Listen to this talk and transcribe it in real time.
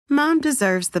Mom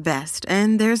deserves the best,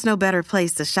 and there's no better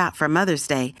place to shop for Mother's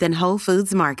Day than Whole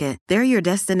Foods Market. They're your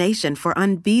destination for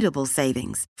unbeatable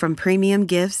savings, from premium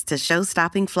gifts to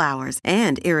show-stopping flowers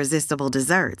and irresistible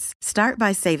desserts. Start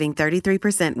by saving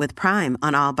 33% with Prime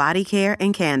on all body care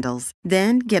and candles.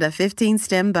 Then get a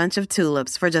 15-stem bunch of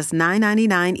tulips for just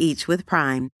 $9.99 each with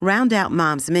Prime. Round out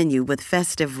Mom's menu with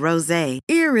festive rosé,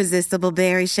 irresistible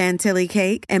berry chantilly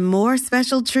cake, and more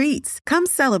special treats. Come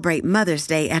celebrate Mother's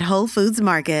Day at Whole Foods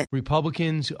Market.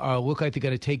 Republicans look like they're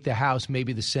going to take the House,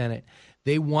 maybe the Senate.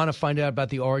 They want to find out about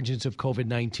the origins of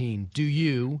COVID-19. Do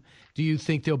you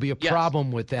think there'll be a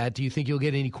problem with that? Do you think you'll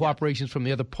get any cooperations from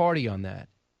the other party on that?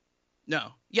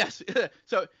 No. Yes.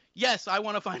 So, yes, I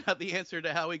want to find out the answer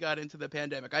to how we got into the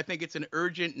pandemic. I think it's an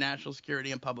urgent national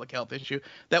security and public health issue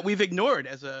that we've ignored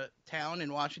as a town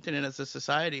in Washington and as a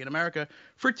society in America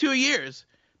for 2 years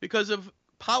because of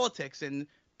politics and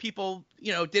people,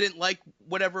 didn't like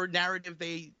whatever narrative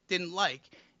they didn't like.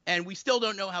 And we still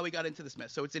don't know how we got into this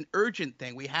mess. So it's an urgent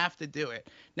thing. We have to do it.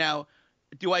 Now,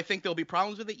 do I think there'll be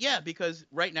problems with it? Yeah, because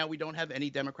right now we don't have any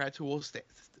Democrats who will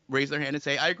raise their hand and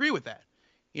say, I agree with that.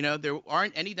 There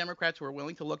aren't any Democrats who are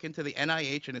willing to look into the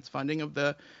NIH and its funding of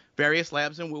the various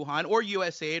labs in Wuhan or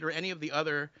USAID or any of the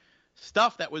other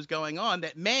stuff that was going on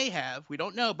that may have, we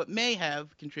don't know, but may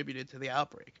have contributed to the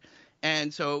outbreak.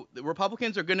 And so the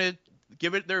Republicans are going to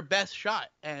give it their best shot.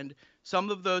 And some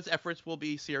of those efforts will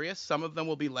be serious. Some of them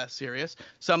will be less serious.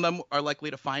 Some of them are likely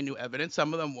to find new evidence.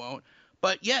 Some of them won't.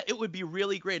 But yeah, it would be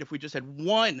really great if we just had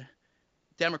one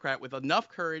Democrat with enough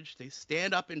courage to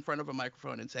stand up in front of a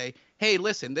microphone and say, hey,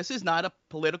 listen, this is not a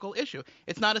political issue.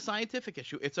 It's not a scientific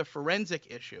issue. It's a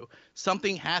forensic issue.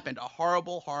 Something happened. A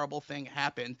horrible, horrible thing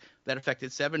happened that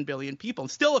affected 7 billion people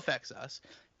and still affects us.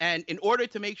 And in order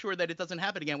to make sure that it doesn't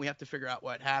happen again, we have to figure out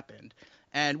what happened.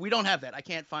 And we don't have that. I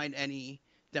can't find any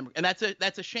and that's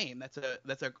a shame.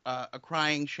 That's a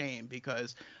crying shame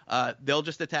because they'll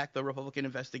just attack the Republican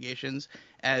investigations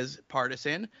as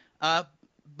partisan.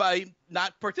 By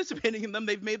not participating in them,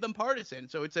 they've made them partisan.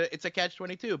 So it's a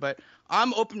catch-22. But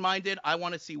I'm open-minded. I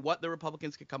want to see what the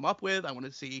Republicans can come up with. I want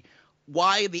to see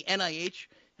why the NIH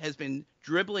has been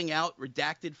dribbling out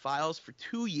redacted files for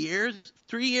 2 years,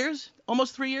 3 years,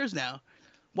 almost 3 years now.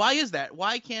 Why is that?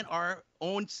 Why can't our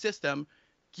own system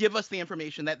give us the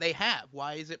information that they have?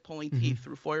 Why is it pulling teeth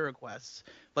through FOIA requests?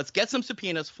 Let's get some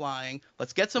subpoenas flying.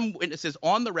 Let's get some witnesses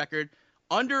on the record,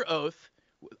 under oath,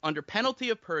 under penalty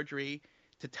of perjury,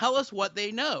 to tell us what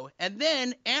they know. And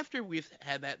then after we've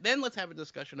had that, then let's have a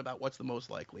discussion about what's the most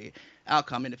likely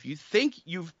outcome. And if you think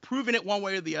you've proven it one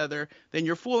way or the other, then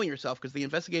you're fooling yourself because the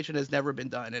investigation has never been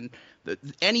done. And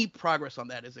any progress on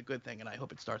that is a good thing. And I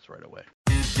hope it starts right away.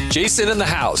 Jason in the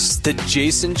House, the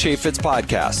Jason Chaffetz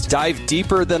podcast. Dive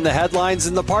deeper than the headlines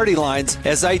and the party lines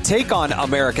as I take on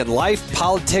American life,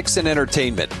 politics, and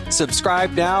entertainment.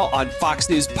 Subscribe now on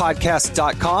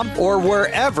foxnewspodcast.com or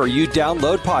wherever you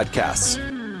download podcasts.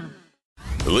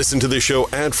 Listen to the show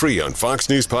ad-free on Fox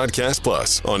News Podcast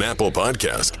Plus, on Apple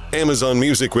Podcast, Amazon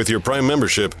Music with your Prime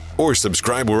membership, or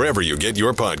subscribe wherever you get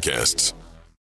your podcasts.